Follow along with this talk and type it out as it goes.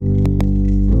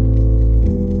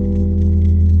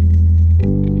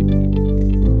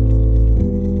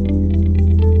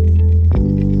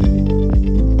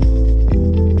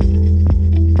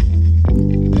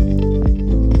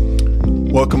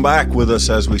Welcome back with us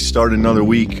as we start another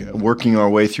week, working our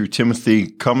way through Timothy,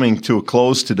 coming to a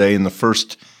close today in the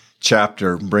first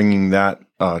chapter, bringing that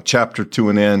chapter to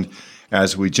an end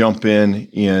as we jump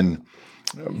in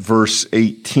verse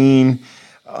 18.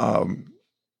 A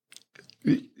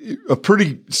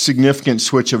pretty significant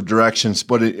switch of directions,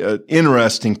 but an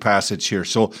interesting passage here.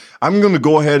 So I'm going to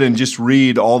go ahead and just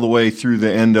read all the way through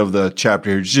the end of the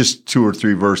chapter here, just 2 or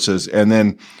 3 verses, and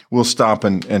then we'll stop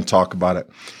and talk about it.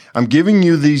 I'm giving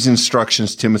you these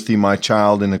instructions, Timothy, my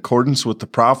child, in accordance with the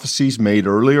prophecies made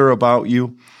earlier about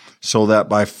you, so that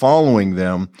by following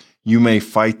them, you may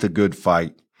fight the good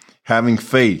fight, having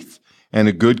faith and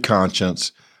a good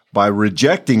conscience. By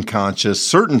rejecting conscience,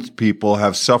 certain people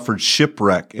have suffered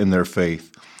shipwreck in their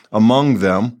faith. Among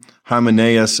them,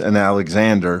 Hymenaeus and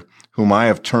Alexander, whom I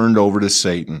have turned over to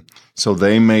Satan, so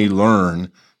they may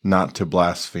learn not to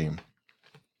blaspheme.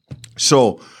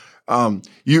 So,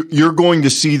 you're going to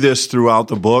see this throughout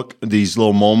the book, these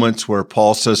little moments where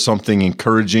Paul says something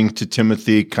encouraging to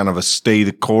Timothy, kind of a stay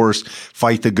the course,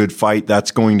 fight the good fight.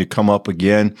 That's going to come up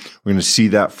again. We're going to see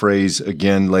that phrase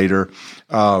again later.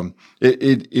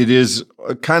 It is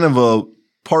kind of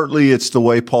partly it's the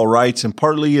way Paul writes, and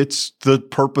partly it's the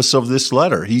purpose of this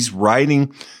letter. He's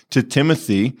writing to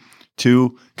Timothy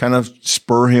to kind of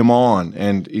spur him on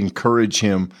and encourage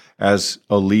him as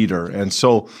a leader. And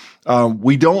so,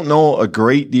 we don't know a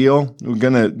great deal.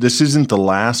 This isn't the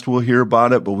last we'll hear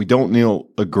about it, but we don't know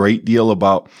a great deal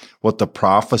about what the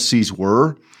prophecies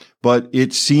were. But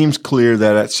it seems clear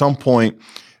that at some point,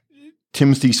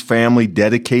 Timothy's family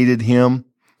dedicated him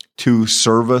to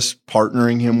service,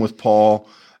 partnering him with Paul.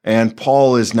 And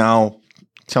Paul is now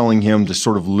telling him to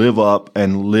sort of live up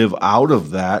and live out of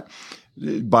that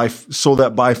so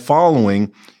that by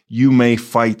following, you may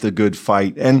fight the good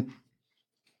fight. And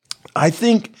I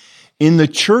think in the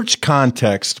church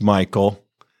context, Michael,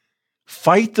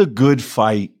 fight the good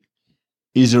fight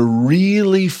is a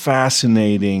really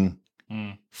fascinating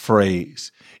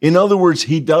phrase. In other words,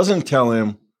 he doesn't tell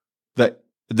him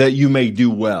that you may do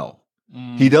well.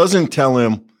 He doesn't tell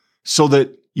him so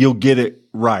that you'll get it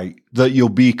right, that you'll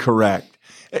be correct.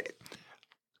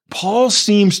 Paul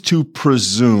seems to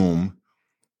presume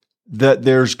that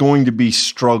there's going to be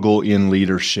struggle in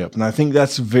leadership. And I think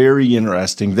that's very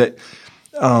interesting, that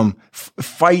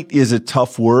fight is a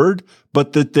tough word,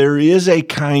 but that there is a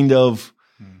kind of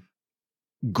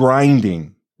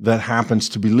grinding that happens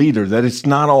to be leader, that it's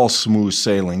not all smooth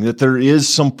sailing, that there is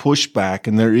some pushback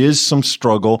and there is some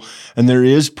struggle and there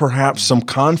is perhaps some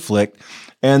conflict,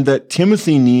 and that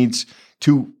Timothy needs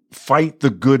to fight the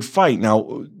good fight.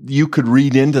 Now, you could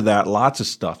read into that lots of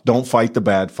stuff. Don't fight the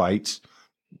bad fights.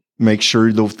 Make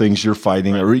sure the things you're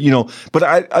fighting are, but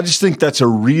I just think that's a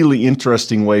really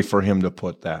interesting way for him to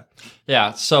put that.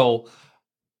 Yeah. So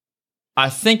I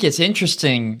think it's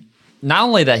interesting, not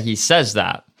only that he says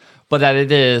that, but that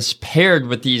it is paired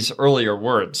with these earlier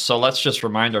words. So let's just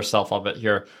remind ourselves of it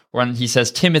here. When he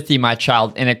says, Timothy, my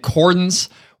child, in accordance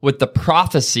with the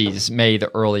prophecies made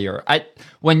earlier.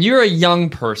 When you're a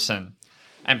young person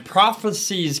and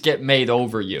prophecies get made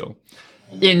over you,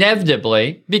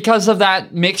 inevitably, because of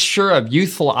that mixture of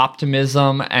youthful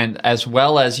optimism and as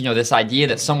well as, this idea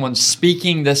that someone's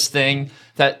speaking this thing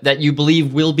that you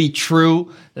believe will be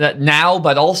true that now,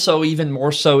 but also even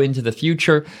more so into the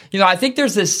future. I think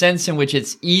there's this sense in which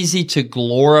it's easy to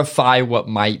glorify what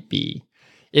might be.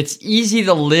 It's easy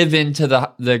to live into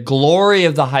the glory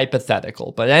of the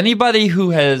hypothetical. But anybody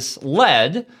who has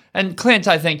led, and Clint,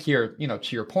 I think here,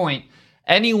 to your point,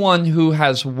 anyone who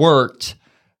has worked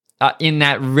in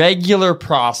that regular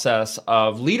process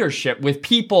of leadership with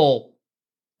people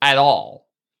at all.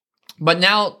 But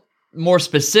now, more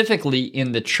specifically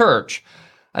in the church,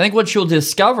 I think what you'll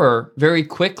discover very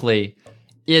quickly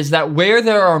is that where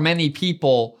there are many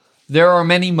people, there are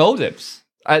many motives.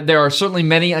 There are certainly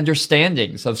many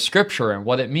understandings of Scripture and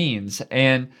what it means.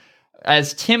 And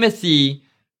as Timothy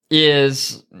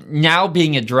is now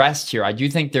being addressed here, I do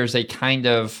think there's a kind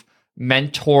of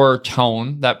mentor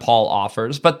tone that Paul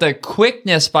offers, but the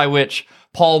quickness by which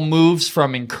Paul moves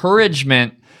from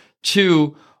encouragement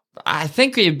to, I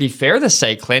think it'd be fair to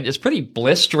say, Clint, is pretty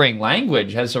blistering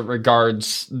language as it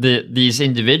regards these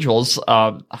individuals,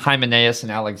 Hymenaeus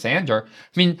and Alexander.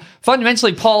 I mean,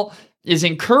 fundamentally, Paul is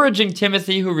encouraging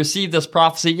Timothy, who received this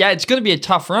prophecy, it's going to be a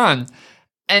tough run.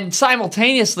 And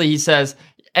simultaneously, he says,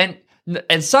 and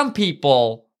some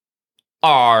people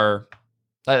are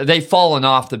they've fallen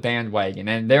off the bandwagon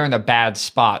and they're in a bad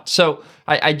spot. So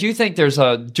I do think there's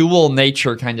a dual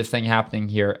nature kind of thing happening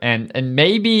here. And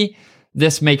maybe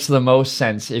this makes the most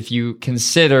sense if you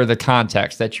consider the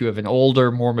context that you have an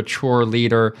older, more mature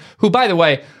leader who, by the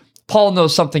way, Paul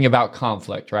knows something about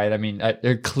conflict, right? I mean,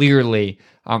 they're clearly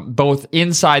both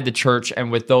inside the church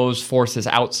and with those forces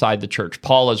outside the church.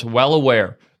 Paul is well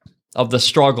aware of the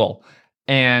struggle.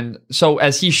 And so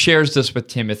as he shares this with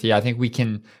Timothy, I think we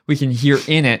can hear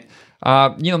in it,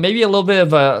 maybe a little bit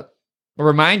of a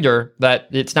reminder that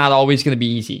it's not always going to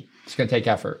be easy. It's going to take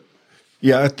effort.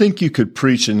 Yeah, I think you could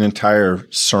preach an entire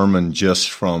sermon just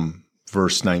from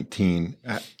verse 19.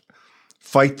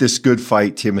 Fight this good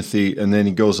fight, Timothy. And then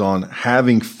he goes on,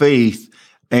 having faith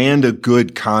and a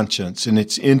good conscience. And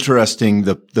it's interesting,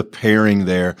 the pairing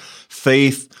there.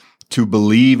 Faith to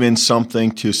believe in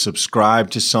something, to subscribe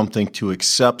to something, to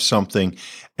accept something,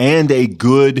 and a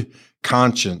good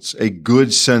conscience, a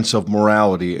good sense of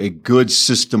morality, a good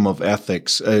system of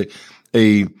ethics,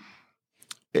 a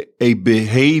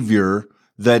behavior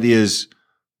that is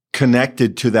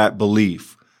connected to that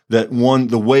belief. That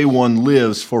the way one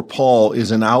lives for Paul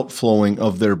is an outflowing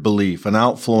of their belief, an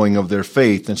outflowing of their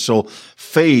faith. And so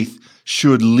faith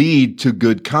should lead to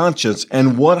good conscience.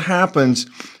 And what happens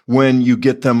when you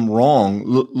get them wrong?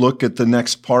 Look at the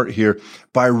next part here.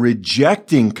 By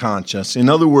rejecting conscience, in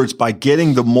other words, by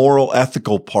getting the moral,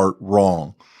 ethical part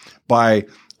wrong, by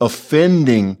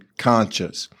offending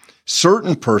conscience,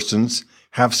 certain persons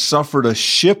have suffered a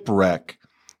shipwreck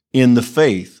in the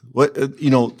faith.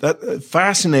 That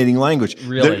fascinating language.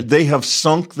 Really? They have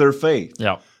sunk their faith.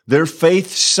 Yeah. Their faith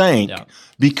sank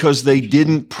because they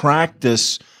didn't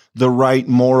practice the right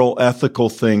moral, ethical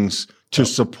things to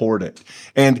support it.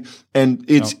 And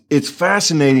it's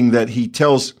fascinating that he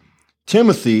tells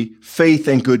Timothy faith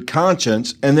and good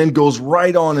conscience, and then goes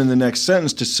right on in the next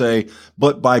sentence to say,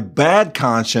 but by bad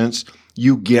conscience,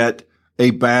 you get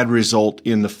a bad result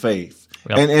in the faith.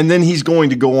 Yep. And then he's going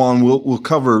to go on. We'll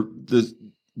cover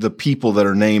the people that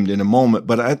are named in a moment,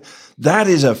 but that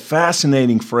is a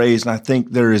fascinating phrase, and I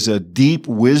think there is a deep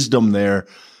wisdom there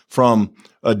from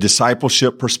a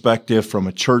discipleship perspective, from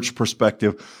a church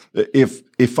perspective.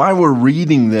 If I were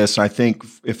reading this, I think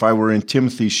if I were in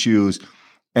Timothy's shoes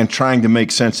and trying to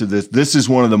make sense of this is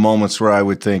one of the moments where I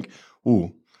would think,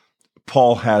 ooh,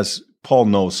 Paul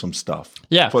knows some stuff.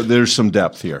 Yeah. But there's some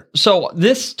depth here. So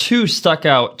this too stuck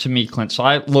out to me, Clint. So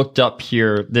I looked up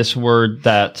here this word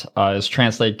that is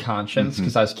translated conscience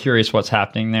because I was curious what's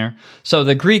happening there. So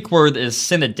the Greek word is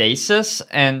synodesis,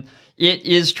 and it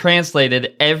is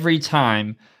translated every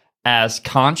time as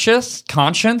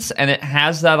conscience, and it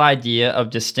has that idea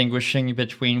of distinguishing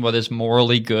between what is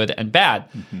morally good and bad.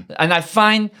 And I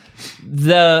find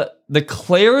the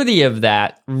clarity of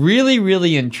that really,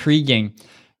 really intriguing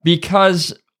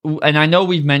because, and I know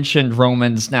we've mentioned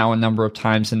Romans now a number of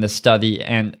times in this study,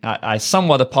 and I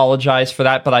somewhat apologize for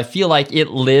that, but I feel like it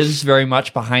lives very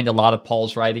much behind a lot of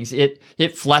Paul's writings. It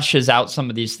fleshes out some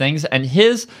of these things, and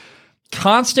his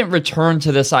constant return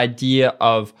to this idea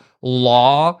of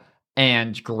law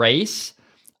and grace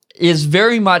is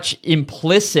very much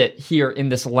implicit here in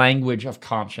this language of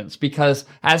conscience, because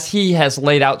as he has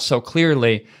laid out so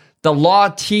clearly, the law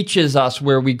teaches us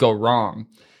where we go wrong.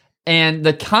 And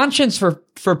the conscience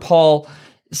for Paul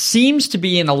seems to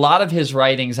be in a lot of his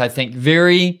writings, I think,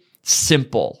 very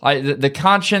simple. The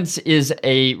conscience is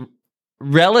a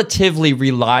relatively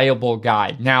reliable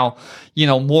guide. Now,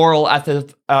 moral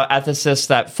ethicists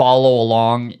that follow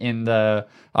along in the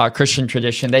Christian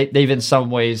tradition, they've in some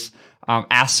ways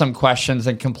asked some questions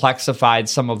and complexified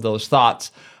some of those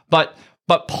thoughts. But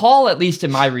Paul, at least in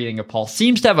my reading of Paul,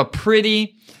 seems to have a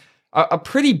pretty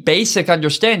basic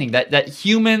understanding that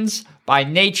humans by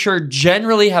nature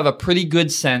generally have a pretty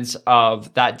good sense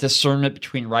of that discernment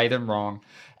between right and wrong.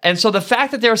 And so the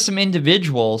fact that there are some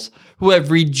individuals who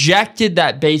have rejected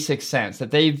that basic sense,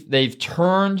 that they've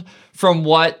turned from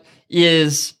what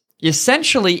is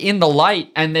essentially in the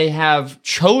light and they have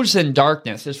chosen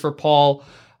darkness, is for Paul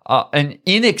an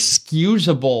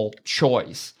inexcusable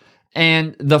choice.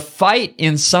 And the fight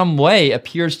in some way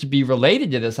appears to be related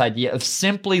to this idea of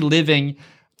simply living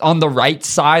on the right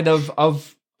side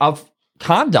of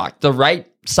conduct, the right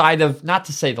side of, not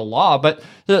to say the law, but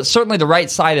certainly the right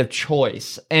side of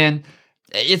choice. And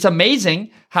it's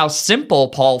amazing how simple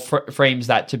Paul frames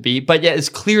that to be, but yet it's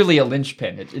clearly a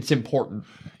linchpin. It's important.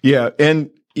 Yeah,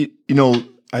 and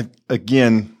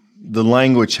again, the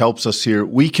language helps us here.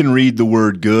 We can read the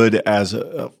word good as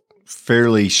a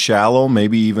fairly shallow,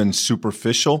 maybe even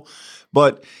superficial.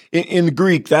 But in the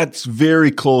Greek, that's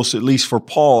very close, at least for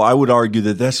Paul. I would argue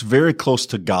that that's very close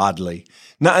to godly.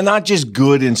 Not just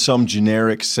good in some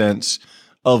generic sense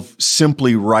of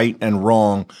simply right and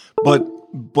wrong,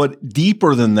 but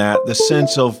deeper than that, the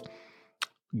sense of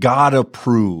God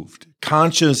approved.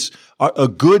 A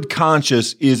good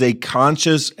conscience is a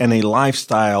conscience and a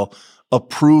lifestyle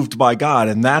approved by God.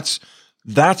 And that's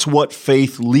what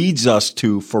faith leads us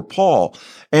to for Paul.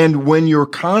 And when your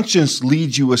conscience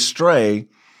leads you astray,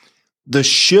 the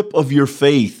ship of your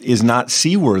faith is not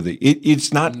seaworthy.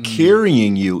 It's not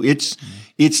carrying you. It's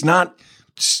not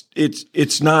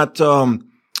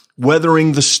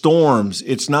weathering the storms.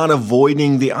 It's not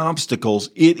avoiding the obstacles.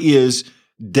 It is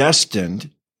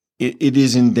destined. It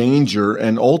is in danger,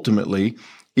 and ultimately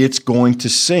it's going to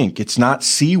sink. It's not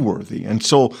seaworthy. And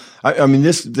so, I mean,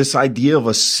 this idea of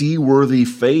a seaworthy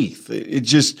faith,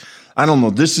 I don't know.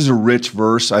 This is a rich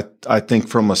verse, I think,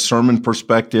 from a sermon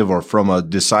perspective or from a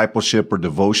discipleship or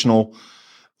devotional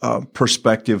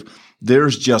perspective.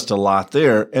 There's just a lot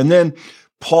there. And then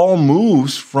Paul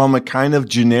moves from a kind of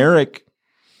generic,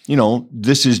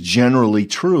 this is generally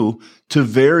true, to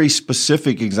very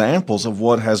specific examples of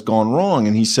what has gone wrong.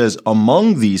 And he says,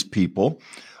 among these people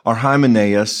are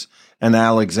Hymenaeus and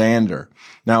Alexander.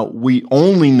 Now, we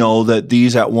only know that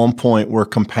these at one point were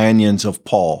companions of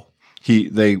Paul.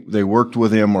 They worked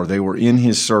with him, or they were in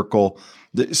his circle.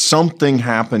 Something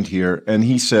happened here, and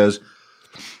he says,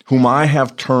 whom I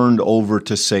have turned over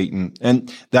to Satan.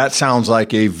 And that sounds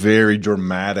like a very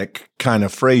dramatic kind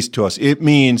of phrase to us. It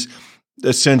means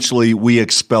essentially we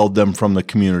expelled them from the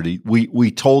community.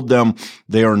 We told them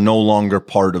they are no longer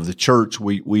part of the church.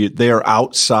 They are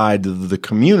outside of the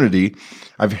community.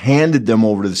 I've handed them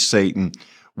over to Satan.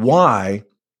 Why?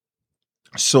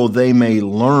 So they may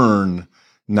learn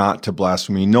not to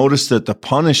blaspheme. Notice that the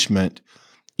punishment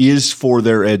is for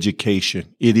their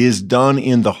education. It is done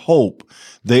in the hope.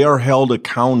 They are held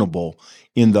accountable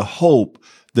in the hope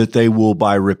that they will,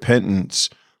 by repentance,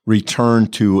 return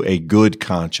to a good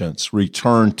conscience,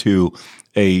 return to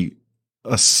a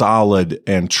solid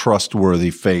and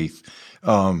trustworthy faith.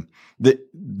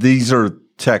 These are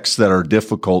texts that are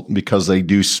difficult because they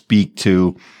do speak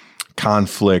to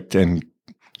conflict and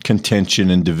contention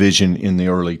and division in the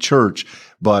early church.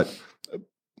 But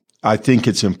I think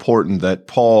it's important that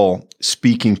Paul,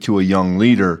 speaking to a young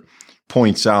leader,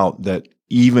 points out that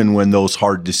even when those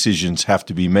hard decisions have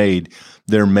to be made,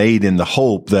 they're made in the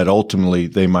hope that ultimately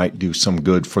they might do some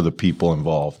good for the people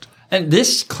involved. And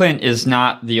this, Clint, is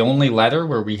not the only letter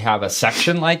where we have a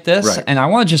section like this. Right. And I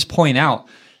want to just point out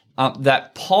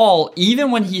that Paul,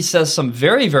 even when he says some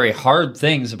very, very hard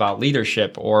things about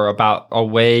leadership or about a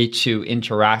way to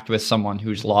interact with someone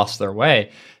who's lost their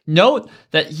way, note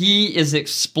that he is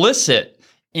explicit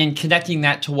in connecting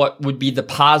that to what would be the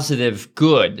positive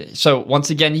good. So once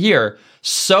again here,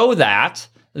 so that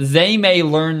they may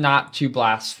learn not to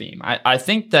blaspheme. I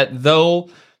think that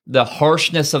though the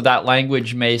harshness of that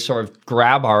language may sort of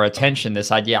grab our attention,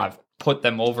 this idea I've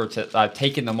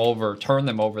taken them over, turned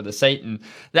them over to Satan,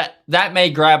 that may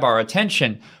grab our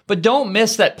attention. But don't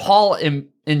miss that Paul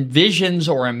envisions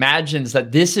or imagines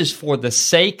that this is for the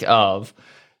sake of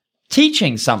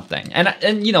teaching something.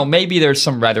 And maybe there's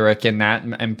some rhetoric in that,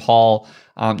 and Paul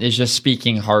is just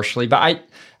speaking harshly. But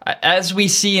as we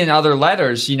see in other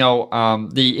letters,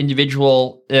 the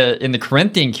individual in the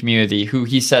Corinthian community who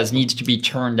he says needs to be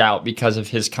turned out because of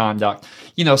his conduct,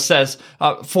 says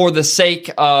for the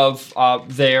sake of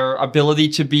their ability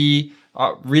to be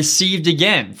received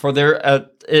again, for their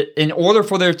in order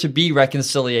for there to be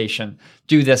reconciliation,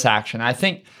 do this action. I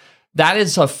think that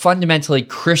is a fundamentally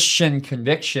Christian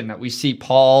conviction that we see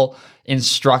Paul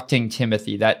instructing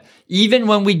Timothy, that even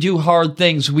when we do hard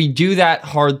things, we do that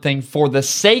hard thing for the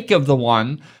sake of the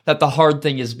one that the hard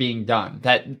thing is being done,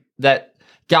 that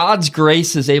God's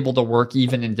grace is able to work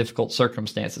even in difficult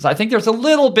circumstances. I think there's a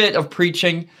little bit of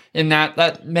preaching in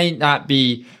that may not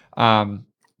be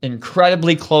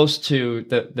incredibly close to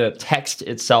the text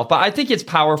itself, but I think it's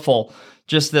powerful,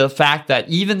 just the fact that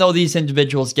even though these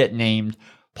individuals get named,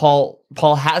 Paul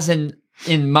has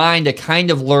in mind a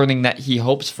kind of learning that he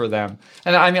hopes for them.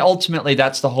 And I mean, ultimately,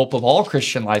 that's the hope of all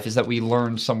Christian life, is that we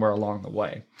learn somewhere along the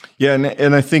way. Yeah,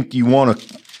 and I think you want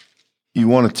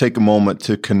to take a moment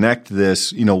to connect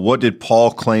this. What did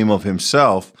Paul claim of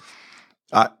himself?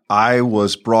 I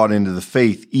was brought into the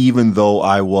faith even though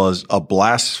I was a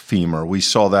blasphemer. We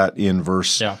saw that in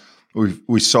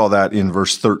we saw that in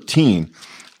verse 13.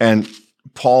 And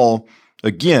Paul,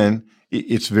 again,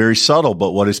 it's very subtle,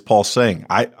 but what is Paul saying?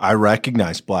 I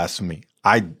recognize blasphemy.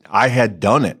 I had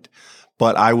done it,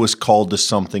 but I was called to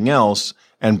something else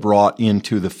and brought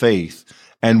into the faith.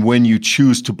 And when you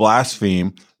choose to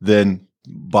blaspheme, then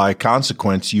by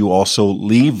consequence, you also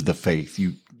leave the faith.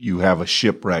 You have a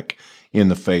shipwreck in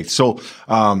the faith. So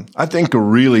I think a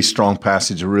really strong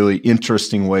passage, a really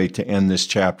interesting way to end this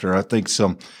chapter. I think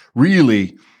some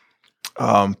really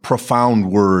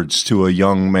profound words to a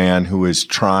young man who is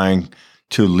trying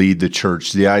to lead the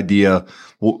church. The idea,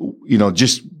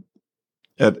 just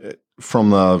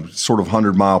from a sort of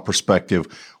 100-mile perspective,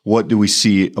 what do we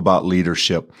see about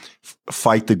leadership?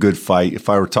 Fight the good fight. If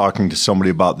I were talking to somebody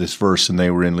about this verse and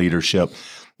they were in leadership,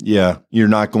 yeah, you're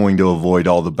not going to avoid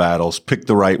all the battles. Pick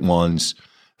the right ones,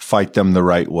 fight them the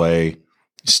right way,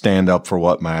 stand up for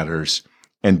what matters,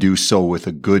 and do so with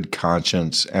a good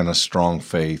conscience and a strong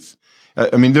faith.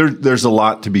 I mean, there's a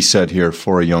lot to be said here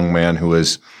for a young man who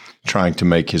is trying to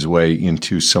make his way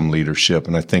into some leadership,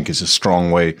 and I think is a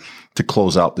strong way to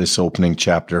close out this opening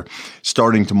chapter.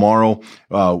 Starting tomorrow,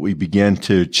 we begin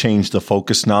to change the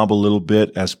focus knob a little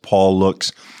bit as Paul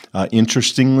looks,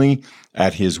 interestingly,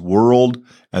 at his world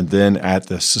and then at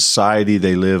the society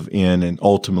they live in, and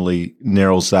ultimately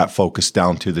narrows that focus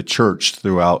down to the church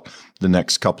throughout the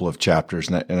next couple of chapters.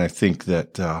 And I think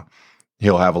that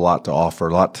he'll have a lot to offer,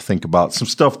 a lot to think about, some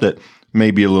stuff that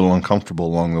may be a little uncomfortable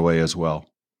along the way as well.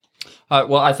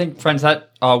 Well, I think, friends,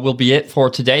 that will be it for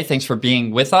today. Thanks for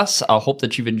being with us. I hope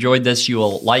that you've enjoyed this. You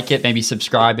will like it. Maybe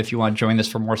subscribe if you want to join us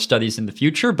for more studies in the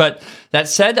future. But that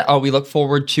said, we look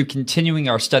forward to continuing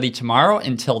our study tomorrow.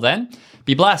 Until then,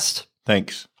 be blessed.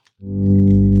 Thanks.